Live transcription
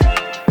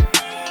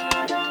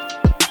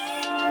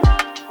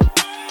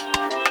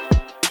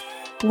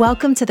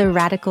Welcome to the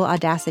Radical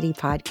Audacity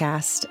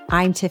Podcast.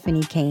 I'm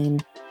Tiffany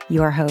Kane,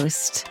 your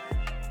host.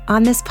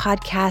 On this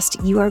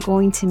podcast, you are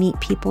going to meet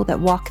people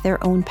that walk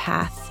their own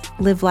path,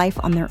 live life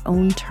on their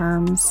own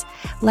terms,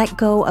 let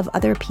go of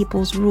other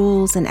people's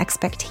rules and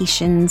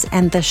expectations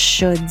and the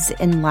shoulds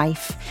in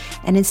life,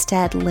 and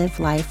instead live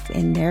life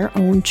in their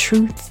own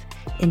truth,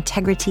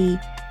 integrity,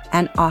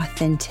 and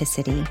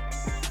authenticity.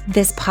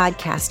 This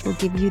podcast will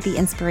give you the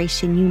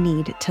inspiration you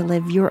need to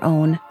live your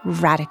own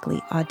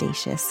radically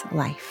audacious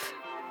life.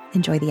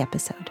 Enjoy the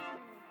episode.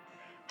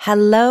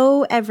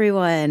 Hello,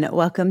 everyone.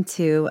 Welcome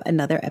to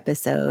another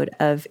episode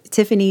of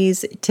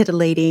Tiffany's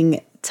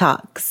Titillating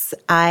Talks.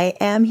 I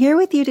am here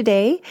with you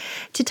today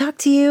to talk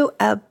to you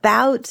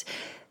about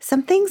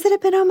some things that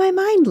have been on my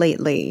mind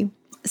lately.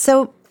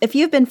 So if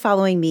you've been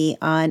following me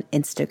on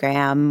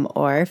Instagram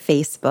or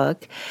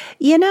Facebook,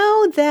 you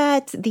know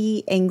that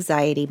the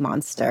anxiety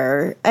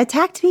monster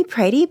attacked me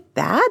pretty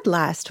bad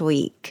last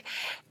week.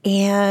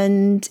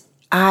 And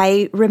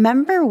I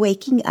remember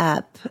waking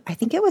up, I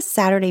think it was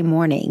Saturday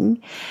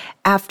morning,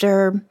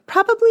 after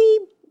probably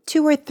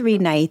 2 or 3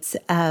 nights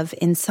of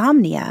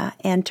insomnia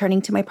and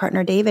turning to my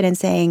partner, David, and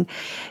saying,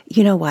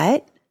 you know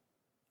what?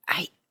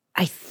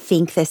 I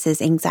think this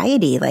is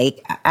anxiety.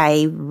 Like,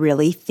 I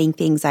really think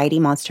the anxiety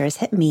monster has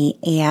hit me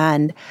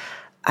and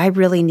I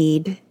really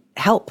need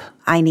help.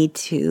 I need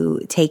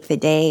to take the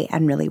day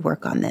and really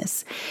work on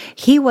this.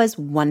 He was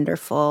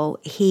wonderful.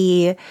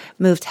 He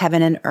moved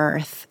heaven and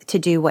earth to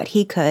do what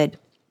he could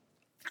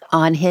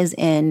on his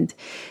end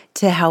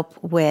to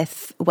help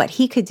with what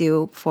he could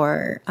do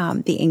for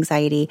the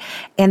anxiety.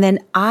 And then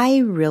I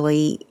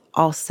really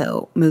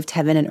also moved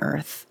heaven and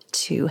earth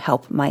to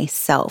help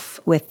myself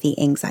with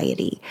the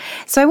anxiety.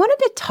 So I wanted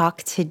to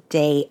talk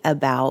today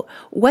about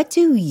what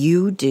do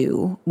you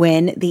do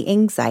when the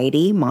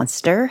anxiety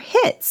monster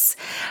hits?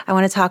 I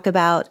want to talk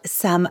about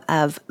some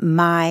of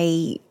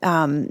my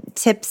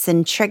tips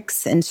and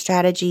tricks and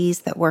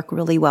strategies that work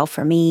really well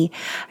for me.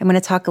 I'm going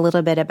to talk a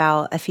little bit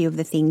about a few of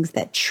the things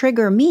that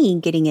trigger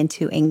me getting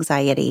into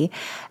anxiety.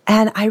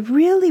 And I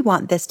really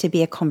want this to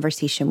be a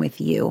conversation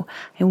with you.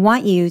 I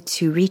want you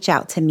to reach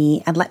out to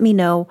me and let me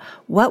know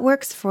what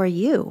works for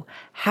you.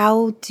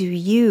 How do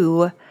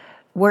you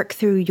work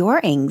through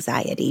your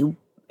anxiety?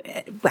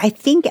 I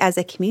think as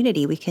a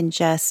community, we can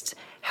just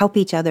help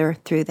each other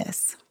through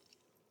this.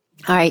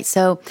 All right,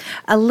 so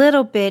a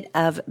little bit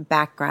of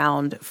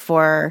background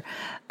for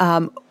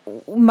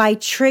my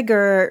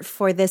trigger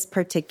for this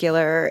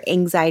particular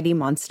anxiety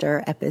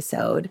monster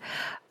episode.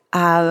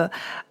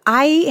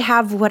 I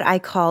have what I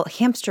call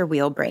hamster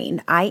wheel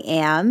brain. I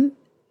am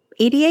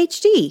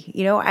ADHD.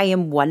 You know, I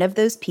am one of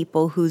those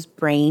people whose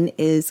brain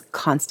is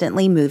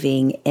constantly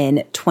moving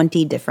in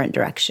 20 different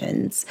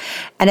directions.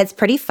 And it's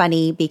pretty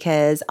funny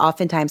because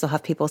oftentimes I'll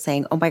have people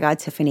saying, oh my God,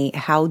 Tiffany,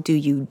 how do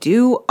you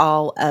do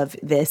all of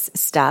this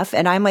stuff?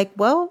 And I'm like,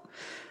 well,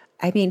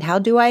 I mean, how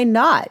do I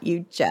not?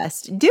 You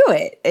just do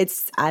it.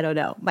 I don't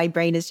know. My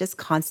brain is just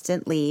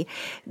constantly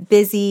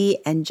busy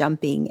and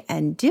jumping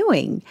and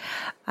doing.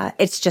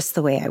 It's just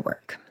the way I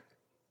work.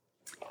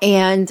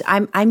 And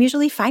I'm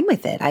usually fine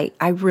with it.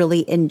 I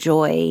really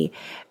enjoy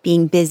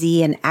being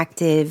busy and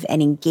active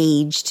and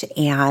engaged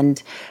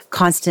and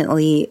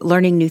constantly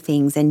learning new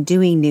things and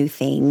doing new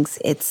things.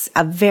 It's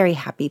a very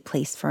happy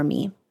place for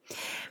me.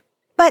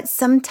 But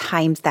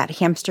sometimes that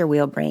hamster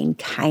wheel brain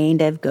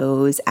kind of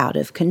goes out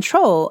of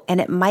control,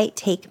 and it might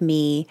take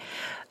me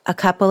a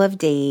couple of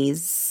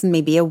days,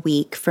 maybe a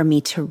week, for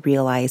me to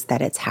realize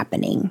that it's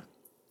happening.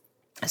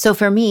 So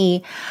for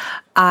me,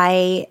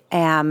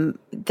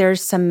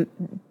 there's some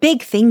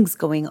big things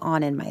going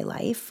on in my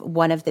life.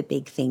 One of the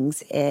big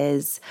things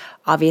is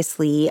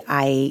obviously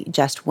I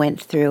just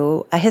went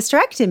through a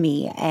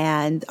hysterectomy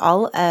and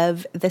all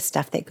of the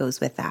stuff that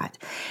goes with that.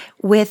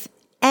 With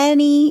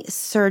any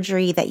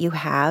surgery that you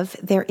have,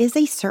 there is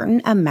a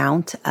certain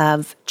amount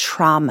of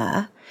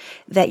trauma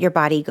that your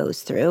body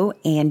goes through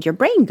and your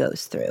brain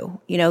goes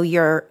through. You know,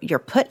 you're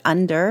put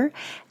under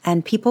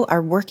and people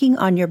are working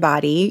on your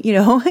body, you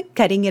know,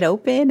 cutting it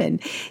open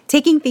and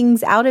taking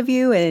things out of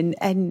you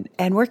and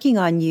working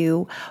on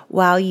you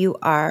while you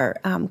are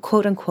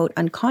quote unquote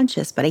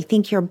unconscious. But I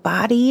think your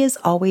body is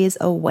always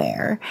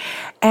aware.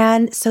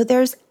 And so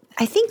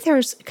I think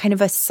there's kind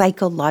of a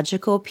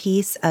psychological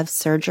piece of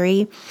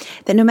surgery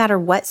that no matter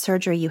what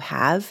surgery you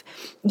have,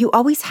 you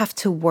always have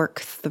to work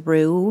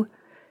through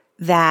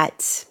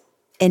that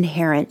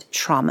inherent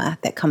trauma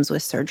that comes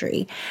with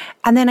surgery.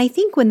 And then I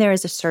think when there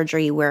is a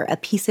surgery where a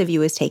piece of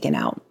you is taken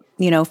out,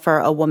 you know, for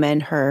a woman,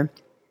 her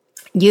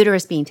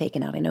uterus being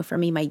taken out. I know for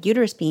me, my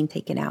uterus being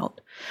taken out,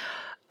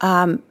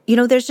 you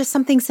know, there's just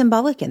something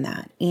symbolic in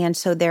that. And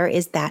so there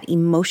is that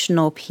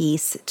emotional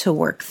piece to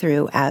work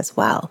through as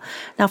well.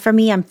 Now, for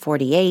me, I'm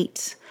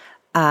 48.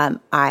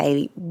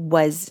 I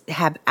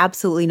have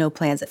absolutely no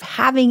plans of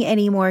having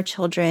any more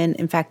children.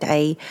 In fact,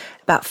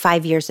 about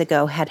 5 years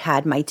ago,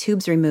 had my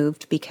tubes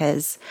removed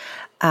because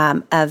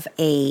of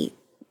a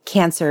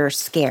cancer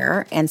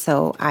scare. And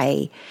so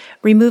I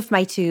removed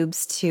my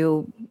tubes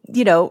to,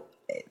 you know,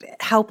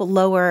 help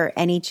lower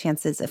any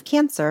chances of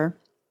cancer.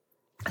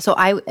 So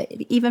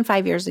even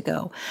 5 years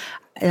ago,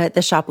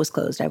 the shop was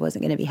closed. I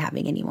wasn't going to be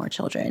having any more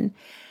children.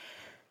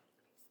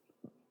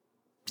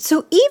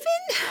 So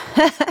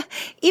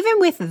even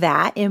with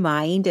that in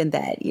mind, and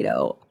that,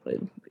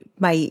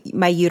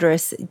 my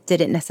uterus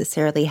didn't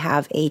necessarily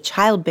have a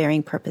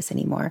childbearing purpose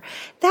anymore,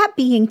 that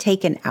being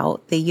taken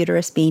out, the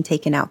uterus being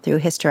taken out through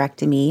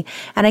hysterectomy,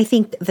 and I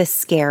think the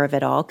scare of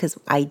it all, because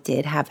I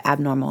did have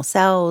abnormal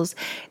cells,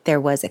 there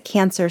was a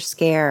cancer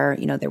scare,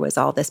 there was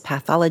all this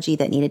pathology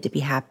that needed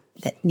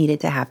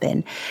to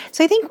happen.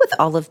 So I think with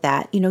all of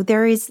that,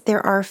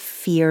 there are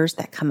fears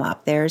that come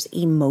up. There's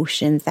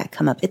emotions that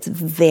come up. It's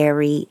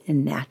very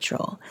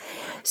natural.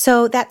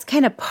 So that's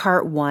kind of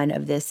part one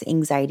of this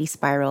anxiety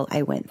spiral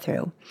I went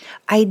through.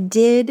 I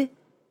did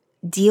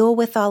deal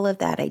with all of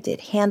that. I did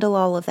handle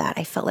all of that.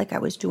 I felt like I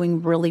was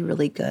doing really,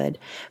 really good.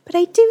 But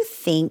I do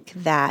think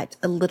that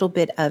a little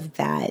bit of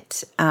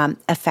that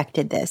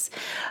affected this.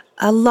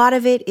 A lot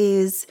of it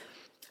is,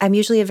 I'm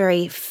usually a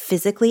very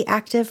physically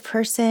active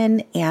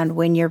person. And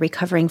when you're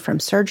recovering from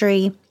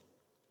surgery,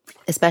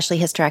 especially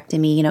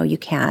hysterectomy, you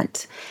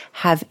can't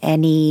have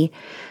any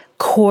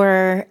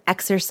core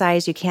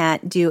exercise. You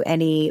can't do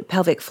any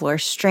pelvic floor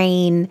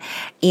strain.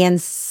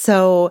 And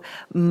so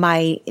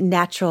my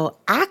natural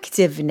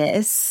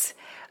activeness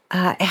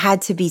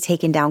had to be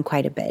taken down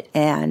quite a bit.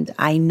 And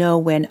I know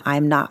when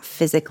I'm not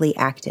physically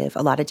active,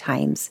 a lot of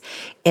times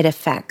it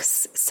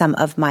affects some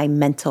of my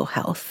mental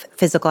health.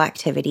 Physical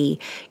activity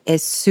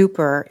is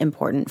super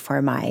important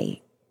for my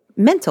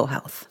mental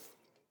health.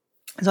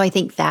 So I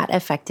think that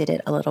affected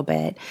it a little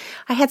bit.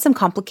 I had some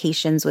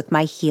complications with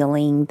my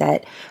healing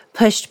that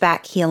pushed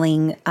back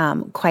healing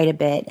quite a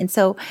bit. And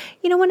so,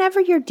 whenever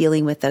you're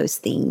dealing with those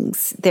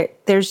things,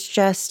 there's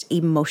just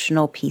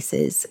emotional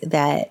pieces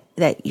that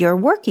you're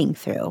working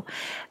through.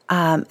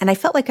 And I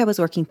felt like I was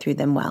working through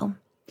them well.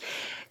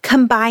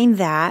 Combine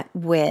that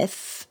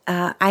with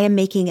I am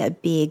making a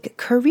big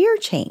career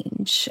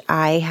change.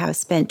 I have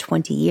spent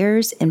 20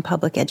 years in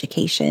public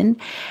education,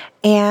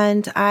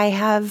 and I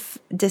have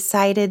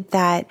decided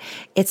that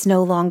it's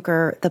no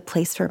longer the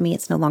place for me.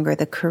 It's no longer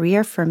the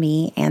career for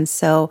me. And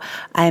so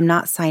I'm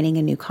not signing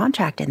a new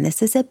contract. And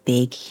this is a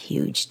big,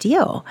 huge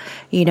deal.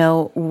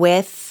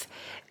 With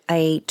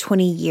a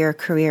 20-year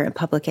career in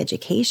public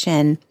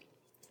education,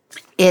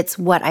 it's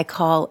what I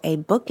call a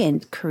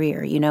bookend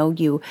career.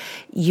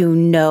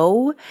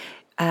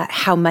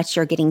 How much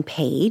you're getting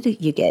paid.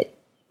 You get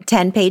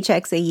 10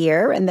 paychecks a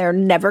year, and they're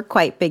never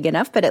quite big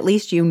enough, but at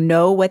least you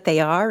know what they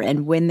are,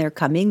 and when they're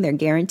coming, they're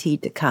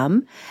guaranteed to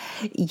come.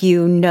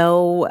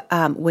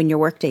 When your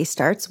workday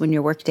starts, when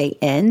your workday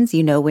ends,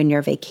 when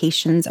your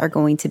vacations are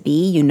going to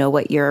be,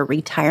 what your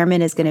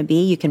retirement is going to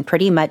be. You can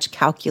pretty much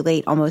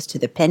calculate almost to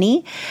the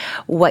penny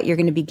what you're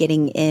going to be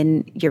getting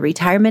in your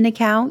retirement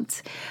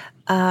account.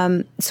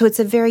 So it's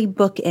a very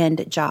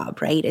bookend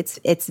job, right?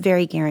 It's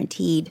very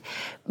guaranteed.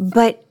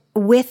 But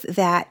with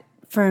that,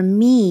 for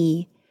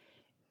me,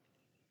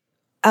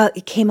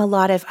 it came a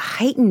lot of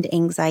heightened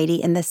anxiety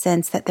in the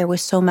sense that there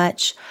was so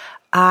much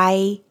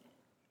I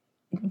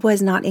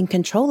was not in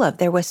control of.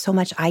 There was so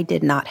much I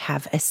did not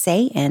have a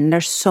say in.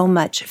 There's so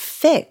much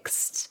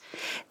fixed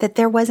that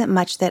there wasn't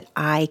much that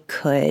I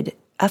could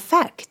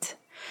affect.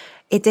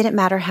 It didn't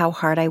matter how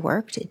hard I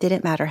worked. It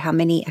didn't matter how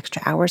many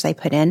extra hours I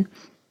put in.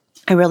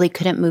 I really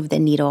couldn't move the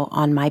needle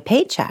on my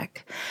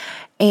paycheck.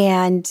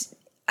 And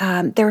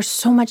there's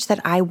so much that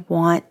I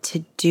want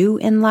to do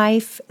in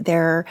life.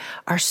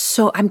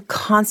 I'm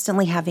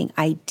constantly having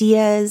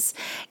ideas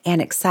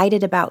and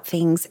excited about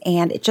things.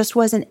 And it just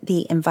wasn't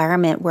the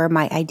environment where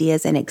my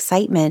ideas and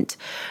excitement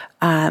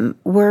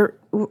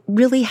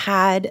really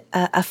had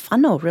a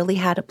funnel, really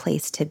had a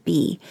place to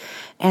be.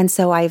 And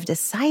so I've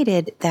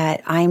decided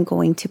that I'm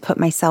going to put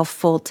myself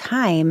full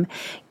time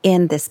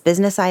in this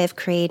business I have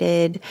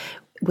created,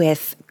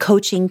 with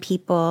coaching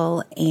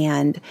people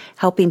and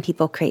helping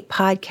people create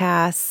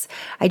podcasts.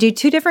 I do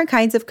 2 different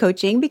kinds of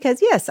coaching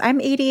because, yes, I'm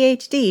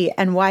ADHD,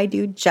 and why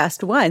do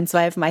just one? So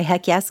I have my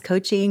Heck Yes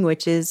coaching,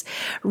 which is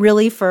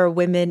really for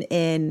women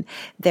in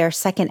their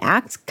second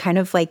act, kind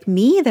of like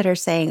me, that are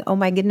saying, oh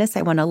my goodness,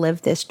 I want to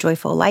live this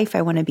joyful life.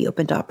 I want to be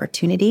open to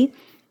opportunity.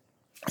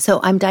 So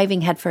I'm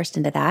diving headfirst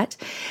into that.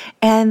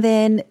 And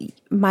then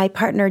my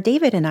partner,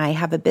 David, and I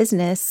have a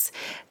business,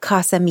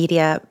 Casa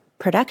Media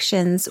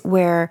Productions,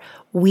 where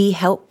we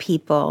help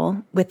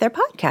people with their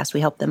podcast. We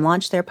help them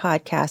launch their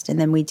podcast, and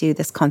then we do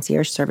this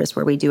concierge service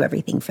where we do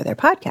everything for their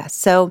podcast.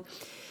 So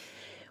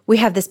we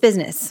have this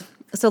business.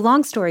 So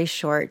long story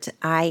short,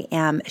 I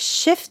am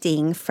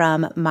shifting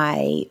from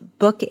my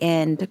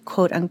bookend,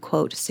 quote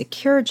unquote,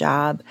 secure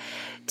job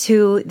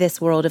to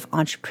this world of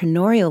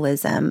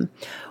entrepreneurialism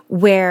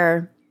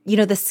where,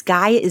 the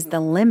sky is the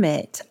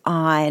limit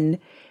on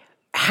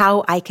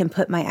how I can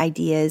put my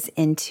ideas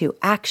into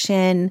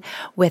action,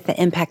 with the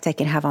impact I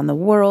can have on the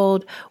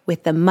world,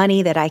 with the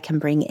money that I can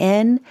bring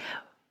in.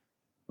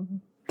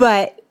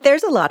 But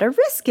there's a lot of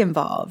risk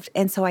involved.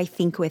 And so I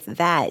think with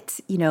that,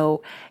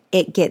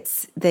 it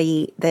gets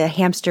the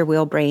hamster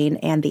wheel brain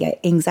and the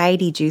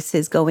anxiety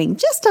juices going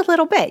just a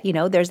little bit.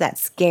 There's that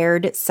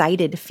scared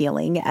sighted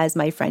feeling, as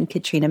my friend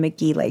Katrina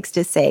McGee likes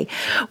to say,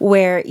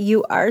 where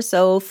you are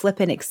so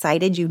flippin'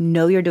 excited,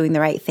 you're doing the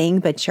right thing,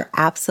 but you're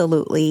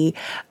absolutely,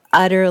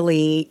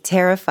 utterly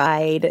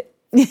terrified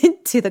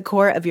to the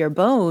core of your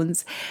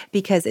bones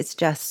because it's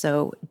just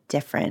so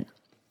different.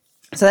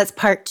 So that's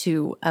part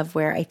 2 of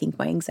where I think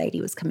my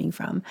anxiety was coming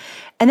from.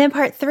 And then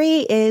part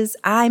 3 is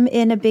I'm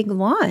in a big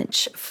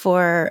launch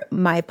for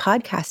my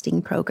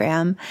podcasting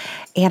program,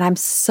 and I'm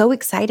so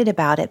excited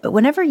about it. But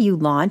whenever you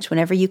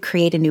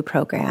create a new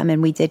program,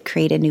 and we did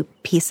create a new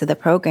piece of the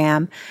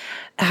program,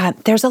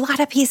 there's a lot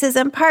of pieces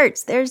and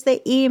parts. There's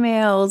the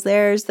emails,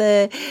 there's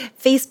the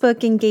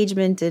Facebook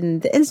engagement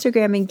and the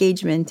Instagram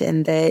engagement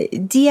and the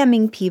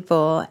DMing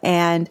people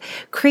and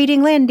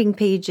creating landing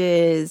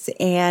pages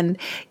and,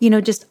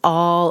 just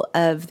all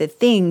of the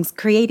things,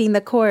 creating the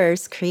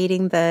course,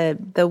 creating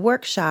the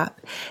workshop.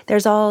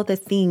 There's all the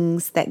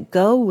things that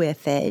go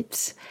with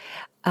it.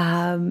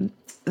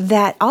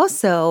 That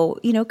also,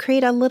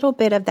 create a little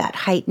bit of that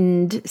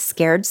heightened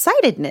scared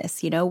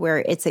sightedness, where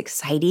it's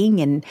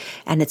exciting and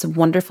it's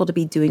wonderful to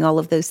be doing all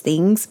of those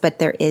things, but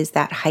there is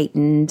that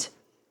heightened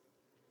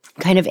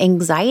kind of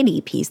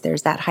anxiety piece.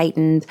 There's that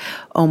heightened,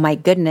 oh my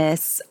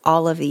goodness,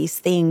 all of these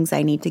things,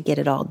 I need to get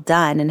it all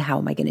done, and how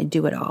am I going to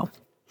do it all?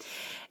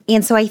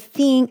 And so I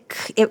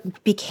think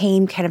it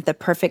became kind of the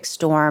perfect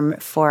storm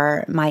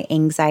for my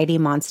anxiety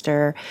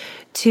monster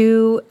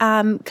to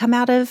come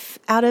out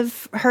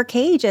of her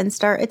cage and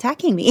start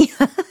attacking me.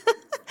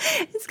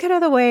 It's kind of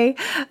the way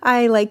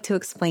I like to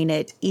explain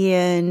it.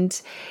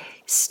 And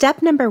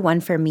step number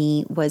 1 for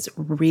me was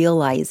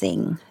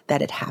realizing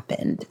that it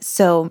happened.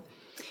 So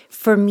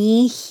for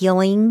me,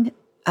 healing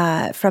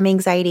from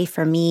anxiety,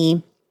 for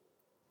me,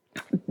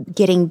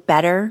 getting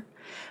better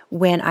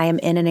when I am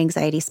in an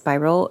anxiety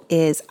spiral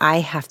is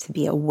I have to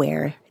be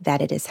aware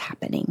that it is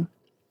happening.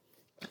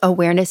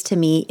 Awareness to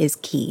me is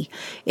key.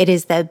 It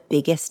is the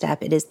biggest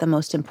step. It is the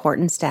most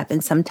important step.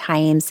 And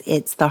sometimes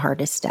it's the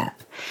hardest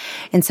step.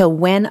 And so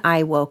when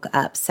I woke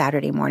up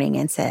Saturday morning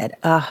and said,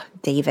 "Oh,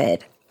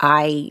 David,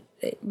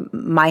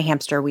 my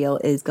hamster wheel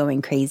is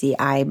going crazy.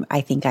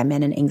 I think I'm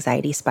in an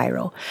anxiety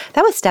spiral."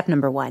 That was step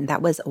number 1.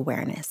 That was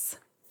awareness.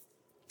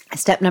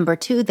 Step number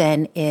 2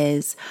 then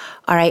is,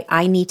 all right,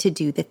 I need to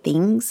do the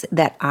things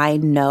that I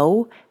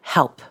know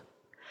help.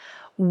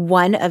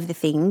 One of the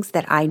things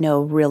that I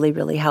know really,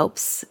 really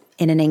helps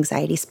in an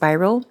anxiety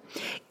spiral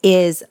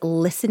is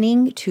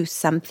listening to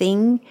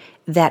something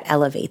that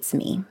elevates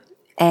me.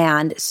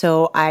 And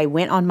so I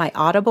went on my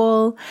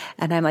Audible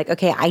and I'm like,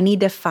 okay, I need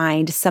to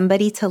find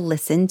somebody to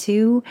listen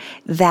to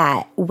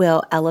that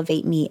will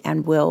elevate me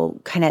and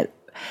will kind of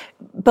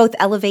both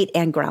elevate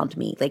and ground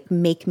me, like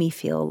make me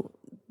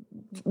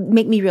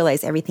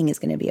realize everything is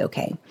going to be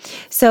okay.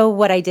 So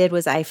what I did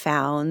was I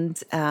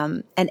found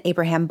an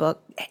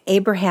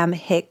Abraham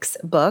Hicks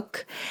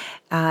book.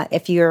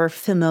 If you're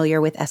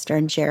familiar with Esther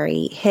and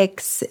Jerry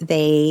Hicks,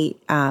 I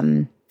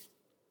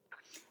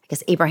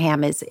guess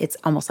Abraham it's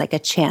almost like a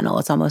channel.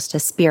 It's almost a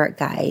spirit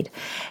guide.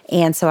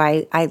 And so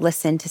I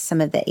listened to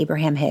some of the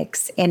Abraham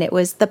Hicks, and it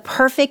was the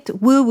perfect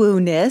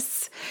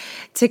woo-woo-ness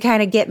to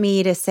kind of get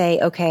me to say,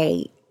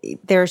 okay,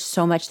 there's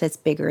so much that's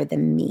bigger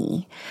than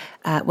me.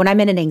 When I'm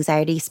in an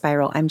anxiety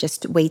spiral, I'm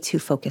just way too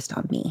focused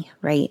on me,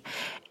 right?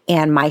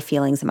 And my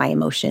feelings and my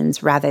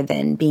emotions rather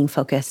than being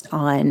focused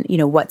on,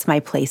 what's my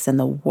place in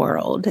the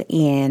world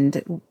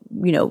and,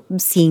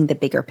 seeing the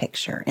bigger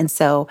picture. And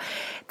so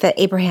the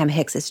Abraham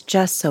Hicks is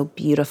just so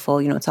beautiful.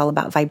 It's all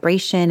about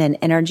vibration and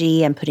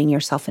energy and putting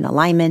yourself in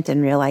alignment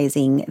and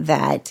realizing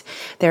that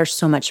there's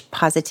so much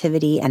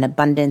positivity and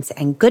abundance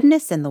and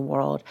goodness in the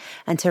world,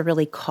 and to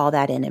really call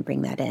that in and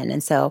bring that in.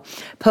 And so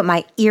put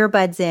my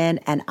earbuds in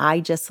and I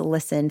just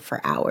listened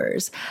for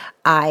hours.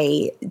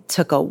 I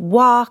took a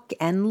walk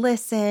and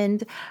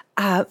listened.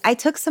 I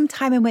took some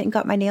time and went and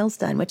got my nails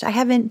done, which I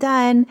haven't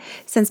done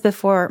since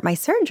before my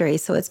surgery.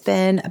 So it's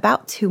been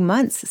about 2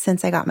 months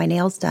since I got my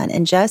nails done.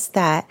 And just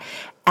that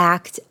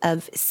act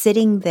of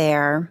sitting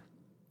there,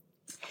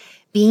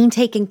 being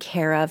taken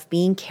care of,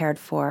 being cared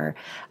for.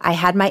 I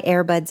had my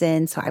earbuds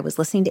in, so I was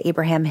listening to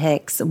Abraham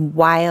Hicks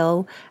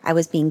while I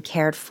was being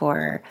cared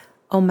for.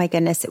 Oh my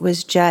goodness, it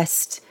was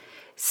just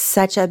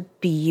such a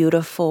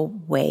beautiful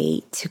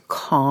way to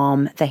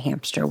calm the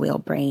hamster wheel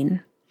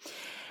brain.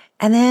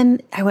 And then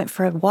I went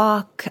for a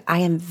walk. I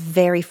am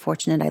very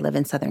fortunate. I live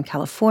in Southern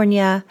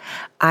California.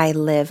 I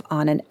live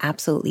on an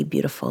absolutely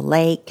beautiful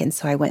lake. And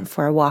so I went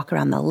for a walk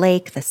around the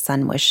lake. The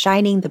sun was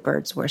shining. The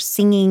birds were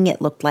singing.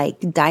 It looked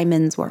like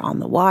diamonds were on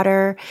the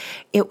water.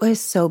 It was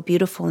so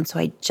beautiful. And so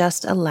I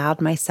just allowed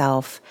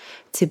myself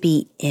to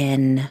be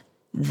in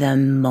the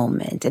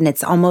moment. And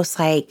it's almost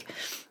like,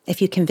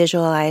 if you can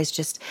visualize,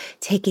 just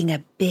taking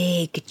a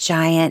big,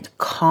 giant,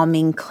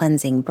 calming,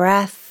 cleansing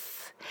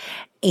breath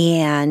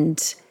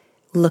and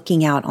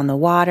looking out on the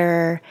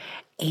water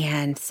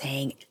and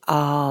saying,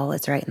 all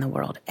is right in the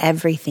world.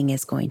 Everything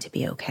is going to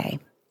be okay.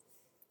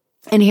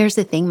 And here's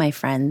the thing, my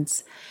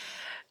friends.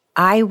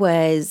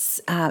 Saturday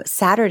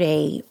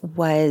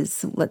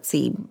was,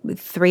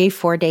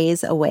 3-4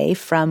 days away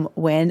from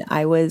when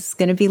I was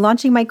going to be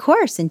launching my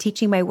course and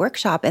teaching my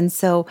workshop. And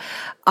so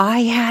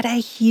I had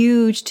a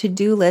huge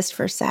to-do list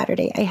for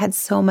Saturday. I had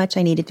so much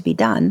I needed to be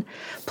done.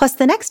 Plus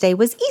the next day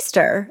was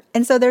Easter.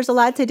 And so there's a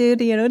lot to do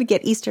to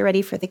get Easter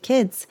ready for the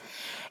kids.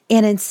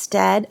 And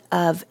instead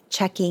of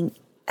checking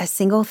a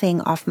single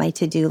thing off my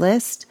to-do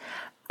list,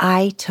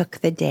 I took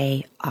the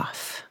day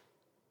off.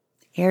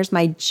 Here's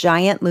my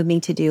giant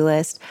looming to-do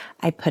list.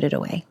 I put it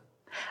away.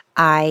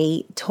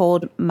 I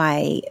told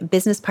my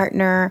business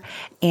partner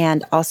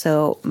and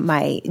also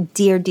my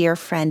dear, dear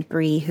friend,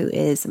 Bree, who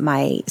is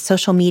my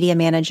social media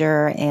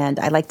manager, and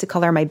I like to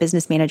call her my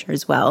business manager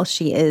as well.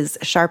 She is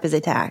sharp as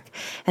a tack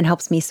and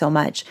helps me so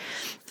much.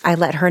 I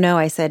let her know.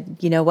 I said,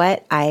 you know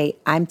what?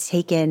 I'm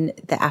taking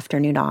the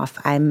afternoon off.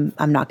 I'm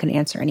not going to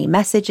answer any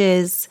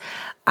messages.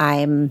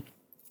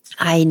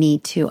 I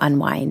need to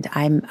unwind.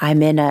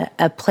 I'm in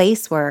a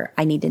place where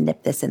I need to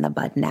nip this in the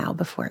bud now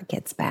before it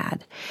gets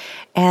bad.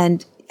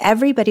 And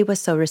everybody was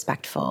so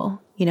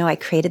respectful. I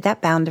created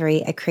that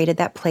boundary. I created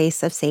that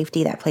place of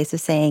safety, that place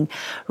of saying,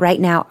 right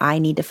now I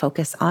need to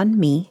focus on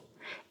me.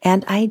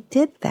 And I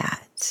did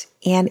that.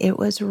 And it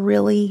was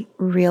really,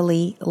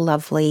 really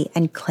lovely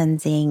and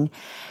cleansing.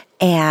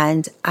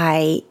 And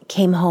I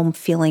came home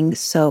feeling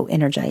so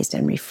energized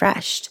and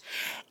refreshed.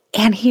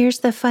 And here's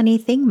the funny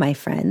thing, my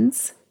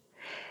friends.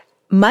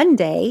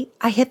 Monday,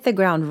 I hit the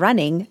ground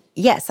running.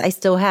 Yes, I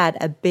still had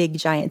a big,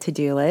 giant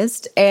to-do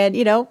list and,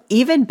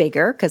 even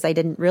bigger because I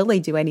didn't really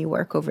do any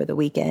work over the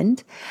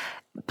weekend.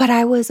 But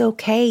I was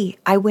okay.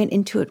 I went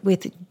into it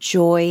with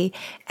joy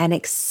and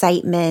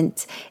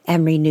excitement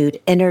and renewed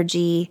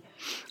energy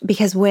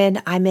because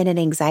when I'm in an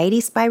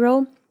anxiety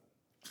spiral,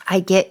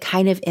 I get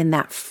kind of in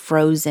that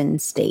frozen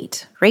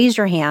state. Raise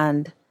your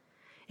hand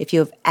if you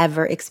have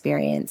ever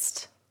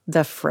experienced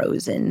the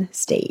frozen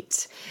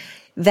state.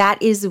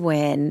 That is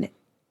when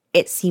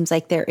it seems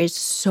like there is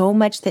so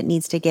much that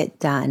needs to get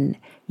done.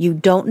 You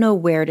don't know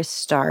where to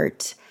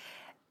start.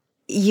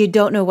 You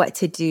don't know what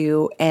to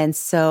do. And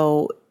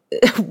so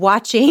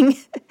watching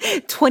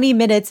 20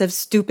 minutes of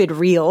stupid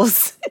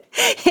reels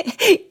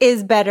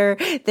is better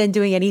than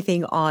doing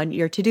anything on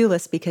your to-do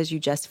list because you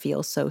just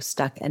feel so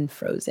stuck and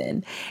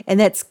frozen. And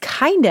that's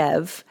kind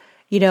of,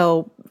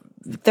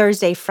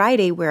 Thursday,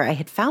 Friday, where I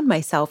had found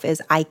myself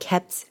is I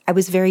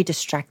was very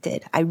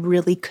distracted. I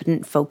really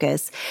couldn't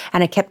focus.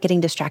 And I kept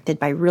getting distracted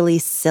by really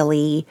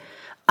silly,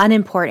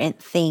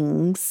 unimportant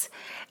things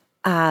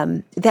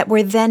that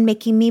were then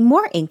making me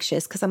more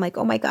anxious because I'm like,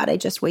 oh my God, I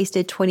just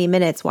wasted 20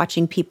 minutes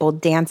watching people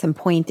dance and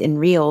point in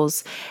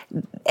reels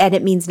and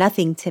it means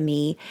nothing to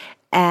me.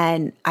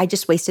 And I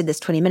just wasted this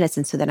 20 minutes.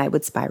 And so then I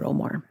would spiral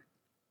more.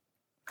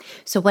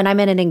 So when I'm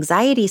in an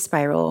anxiety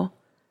spiral,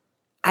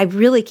 I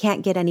really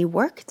can't get any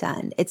work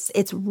done.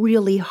 It's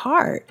really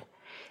hard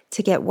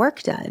to get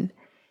work done.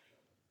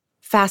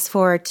 Fast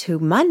forward to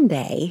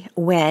Monday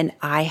when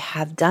I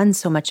have done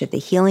so much of the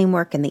healing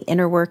work and the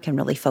inner work and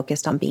really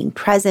focused on being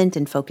present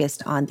and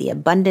focused on the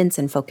abundance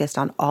and focused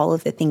on all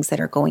of the things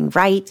that are going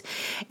right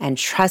and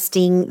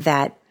trusting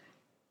that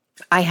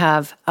I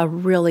have a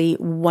really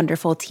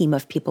wonderful team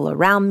of people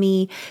around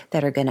me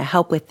that are going to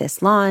help with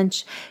this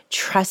launch,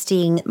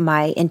 trusting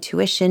my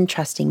intuition,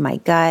 trusting my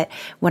gut.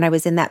 When I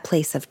was in that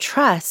place of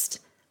trust,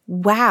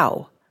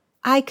 wow,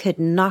 I could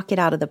knock it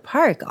out of the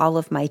park, all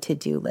of my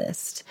to-do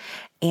list,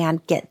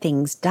 and get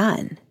things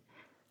done.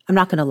 I'm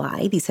not going to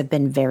lie, these have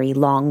been very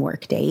long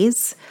work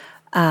days.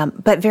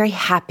 But very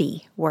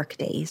happy work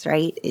days,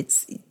 right?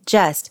 It's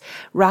just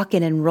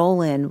rocking and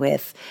rolling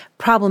with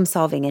problem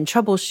solving and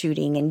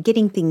troubleshooting and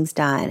getting things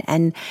done.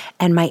 And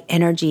my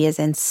energy is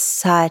in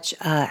such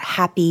a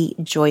happy,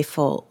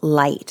 joyful,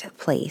 light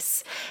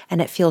place.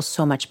 And it feels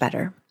so much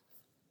better.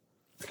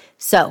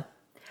 So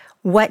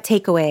what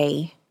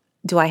takeaway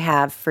do I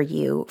have for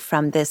you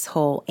from this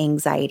whole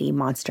anxiety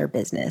monster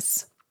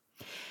business?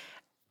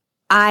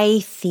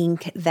 I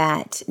think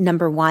that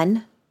number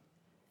one,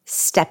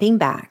 stepping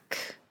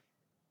back,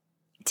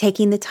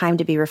 taking the time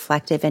to be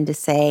reflective and to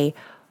say,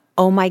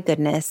 oh my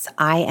goodness,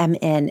 I am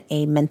in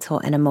a mental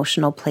and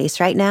emotional place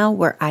right now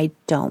where I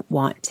don't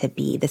want to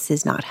be. This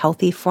is not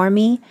healthy for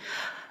me.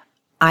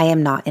 I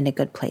am not in a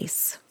good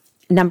place.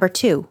 Number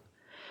two,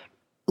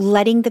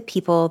 letting the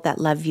people that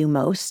love you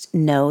most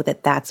know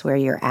that that's where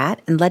you're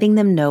at and letting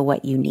them know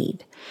what you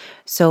need.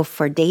 So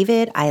for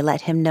David, I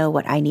let him know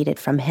what I needed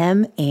from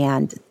him,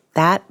 and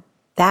that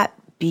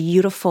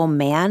beautiful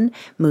man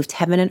moved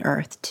heaven and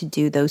earth to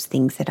do those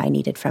things that I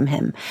needed from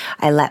him.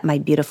 I let my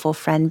beautiful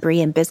friend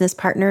Bree and business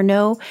partner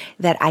know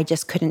that I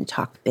just couldn't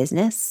talk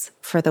business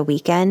for the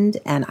weekend,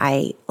 and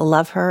I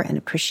love her and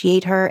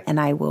appreciate her, and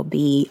I will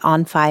be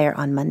on fire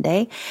on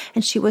Monday.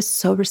 And she was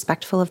so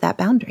respectful of that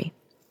boundary.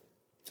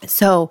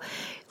 So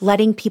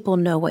letting people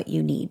know what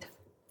you need.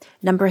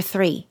 Number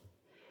three,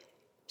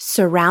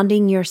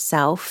 surrounding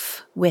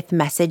yourself with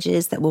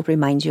messages that will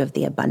remind you of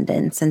the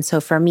abundance. And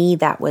so for me,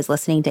 that was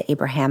listening to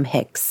Abraham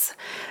Hicks.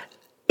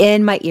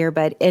 in my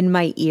earbud, in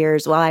my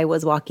ears, while I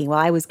was walking,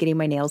 while I was getting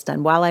my nails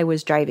done, while I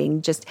was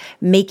driving, just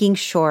making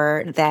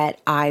sure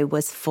that I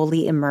was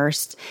fully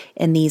immersed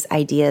in these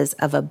ideas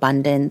of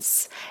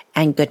abundance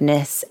and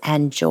goodness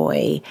and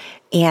joy,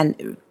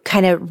 and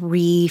kind of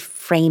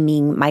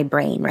reframing my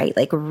brain, right?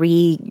 Like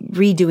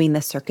redoing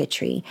the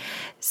circuitry.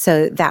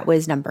 So that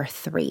was number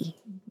 3,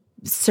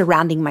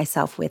 surrounding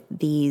myself with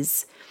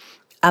these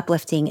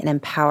uplifting and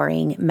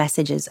empowering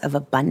messages of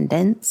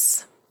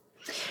abundance.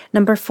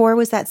 Number 4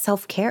 was that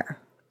self-care.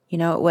 It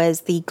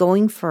was the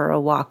going for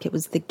a walk. It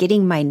was the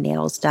getting my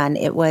nails done.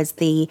 It was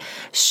the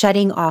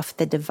shutting off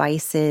the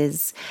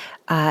devices.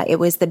 It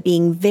was the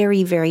being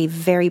very, very,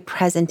 very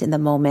present in the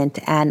moment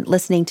and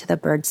listening to the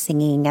birds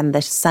singing and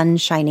the sun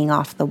shining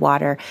off the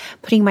water,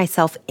 putting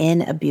myself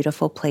in a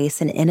beautiful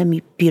place and in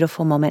a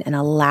beautiful moment and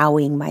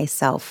allowing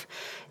myself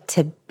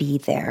to be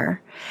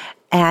there.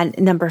 And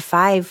number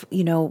 5,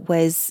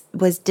 was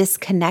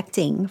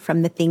disconnecting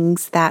from the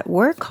things that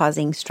were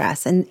causing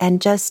stress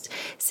and just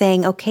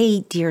saying,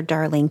 okay, dear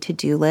darling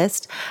to-do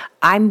list,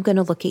 I'm going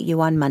to look at you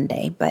on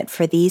Monday. But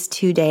for these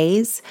 2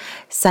 days,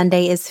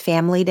 Sunday is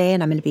family day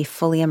and I'm going to be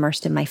fully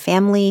immersed in my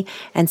family.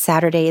 And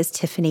Saturday is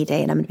Tiffany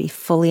day and I'm going to be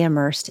fully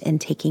immersed in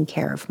taking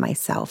care of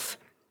myself.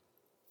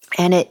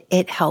 And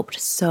it helped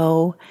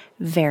so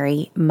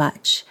very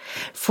much.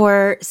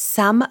 For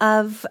some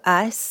of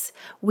us,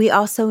 we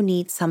also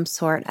need some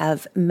sort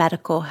of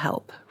medical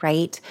help,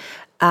 right?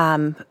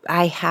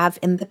 I have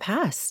in the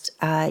past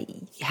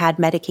had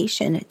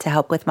medication to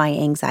help with my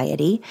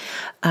anxiety.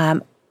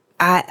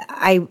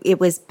 It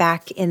was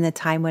back in the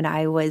time when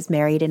I was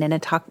married and in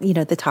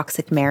the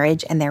toxic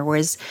marriage, and there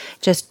was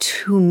just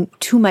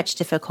too much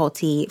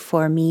difficulty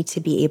for me to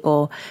be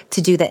able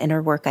to do the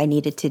inner work I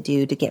needed to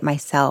do to get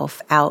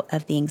myself out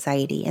of the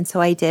anxiety. And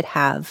so I did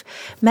have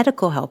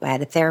medical help. I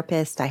had a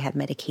therapist, I had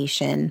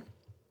medication.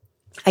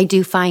 I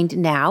do find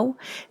now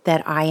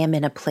that I am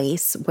in a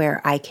place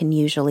where I can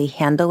usually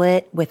handle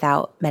it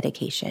without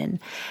medication.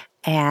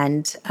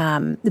 And,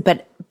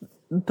 but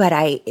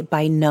I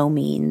by no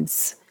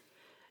means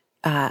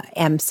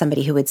am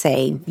somebody who would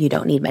say you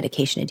don't need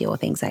medication to deal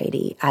with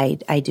anxiety.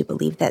 I do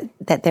believe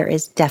that there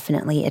is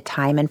definitely a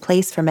time and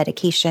place for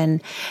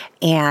medication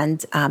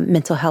and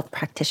mental health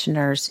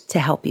practitioners to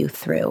help you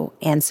through.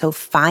 And so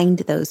find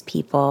those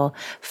people,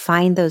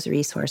 find those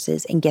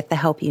resources, and get the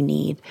help you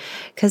need.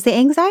 Because the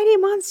anxiety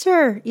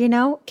monster,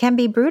 can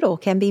be brutal,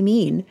 can be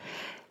mean.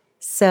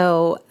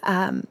 So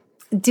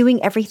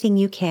doing everything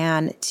you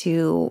can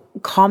to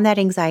calm that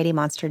anxiety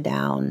monster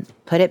down,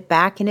 put it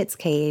back in its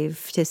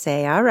cave to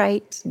say, all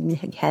right,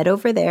 head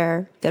over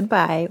there.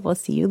 Goodbye. We'll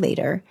see you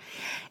later.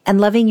 And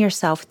loving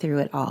yourself through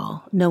it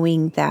all,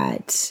 knowing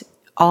that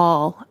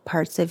all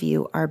parts of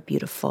you are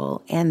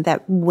beautiful and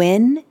that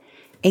when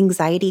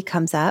anxiety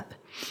comes up,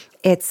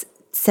 it's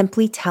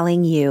simply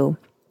telling you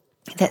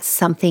that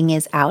something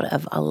is out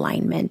of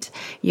alignment.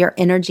 Your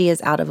energy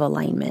is out of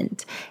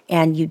alignment,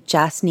 and you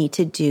just need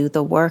to do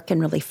the work and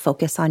really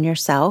focus on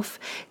yourself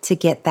to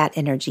get that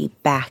energy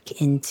back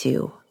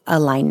into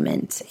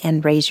alignment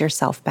and raise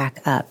yourself back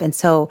up. And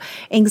so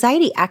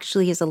anxiety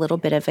actually is a little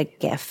bit of a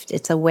gift.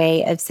 It's a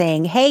way of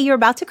saying, hey, you're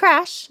about to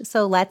crash,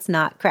 so let's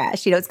not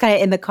crash. It's kind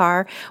of in the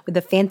car with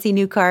the fancy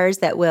new cars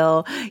that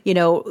will,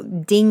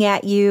 ding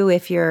at you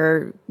if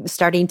you're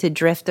starting to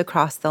drift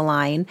across the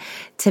line.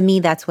 To me,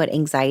 that's what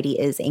anxiety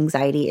is.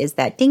 Anxiety is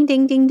that ding,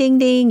 ding, ding, ding,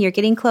 ding. You're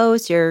getting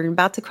close. You're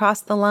about to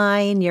cross the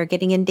line. You're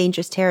getting in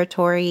dangerous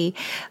territory.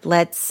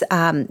 Let's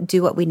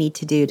do what we need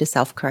to do to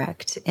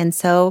self-correct. And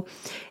so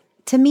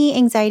to me,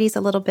 anxiety is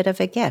a little bit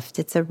of a gift.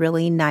 It's a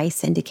really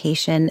nice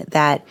indication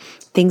that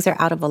things are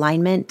out of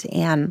alignment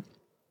and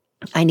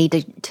I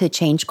need to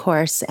change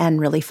course and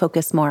really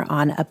focus more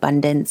on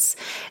abundance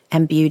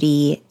and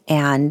beauty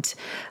and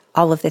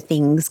all of the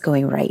things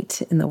going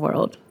right in the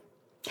world.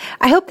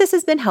 I hope this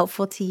has been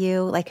helpful to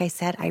you. Like I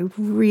said, I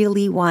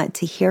really want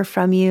to hear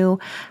from you.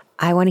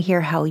 I want to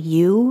hear how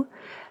you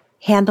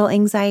handle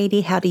anxiety.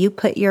 How do you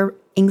put your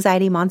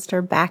anxiety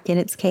monster back in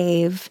its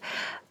cave?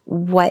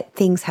 What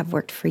things have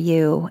worked for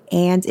you.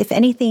 And if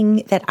anything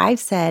that I've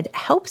said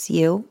helps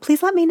you,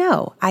 please let me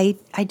know. I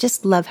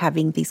just love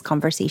having these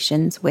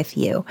conversations with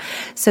you.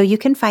 So you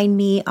can find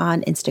me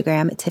on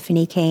Instagram at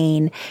Tiffany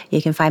Kane.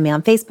 You can find me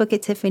on Facebook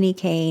at Tiffany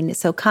Kane.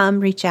 So come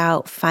reach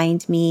out,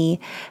 find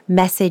me,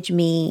 message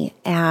me.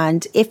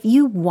 And if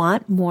you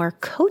want more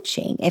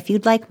coaching, if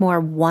you'd like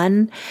more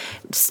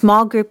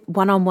small group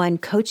one-on-one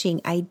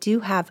coaching, I do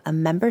have a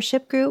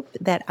membership group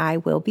that I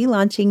will be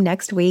launching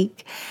next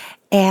week.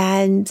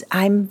 And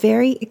I'm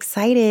very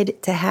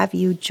excited to have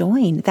you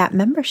join that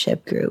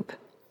membership group.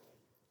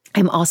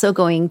 I'm also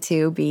going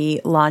to be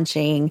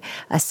launching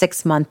a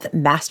 6-month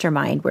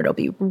mastermind where it'll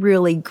be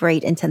really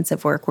great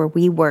intensive work where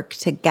we work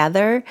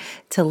together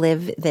to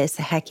live this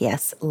heck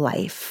yes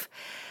life.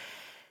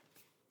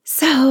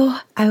 So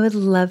I would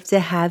love to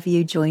have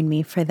you join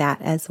me for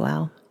that as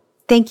well.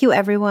 Thank you,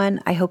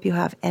 everyone. I hope you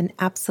have an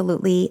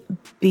absolutely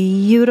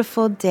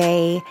beautiful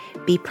day.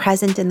 Be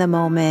present in the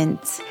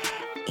moment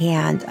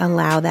and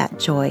allow that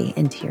joy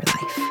into your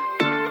life.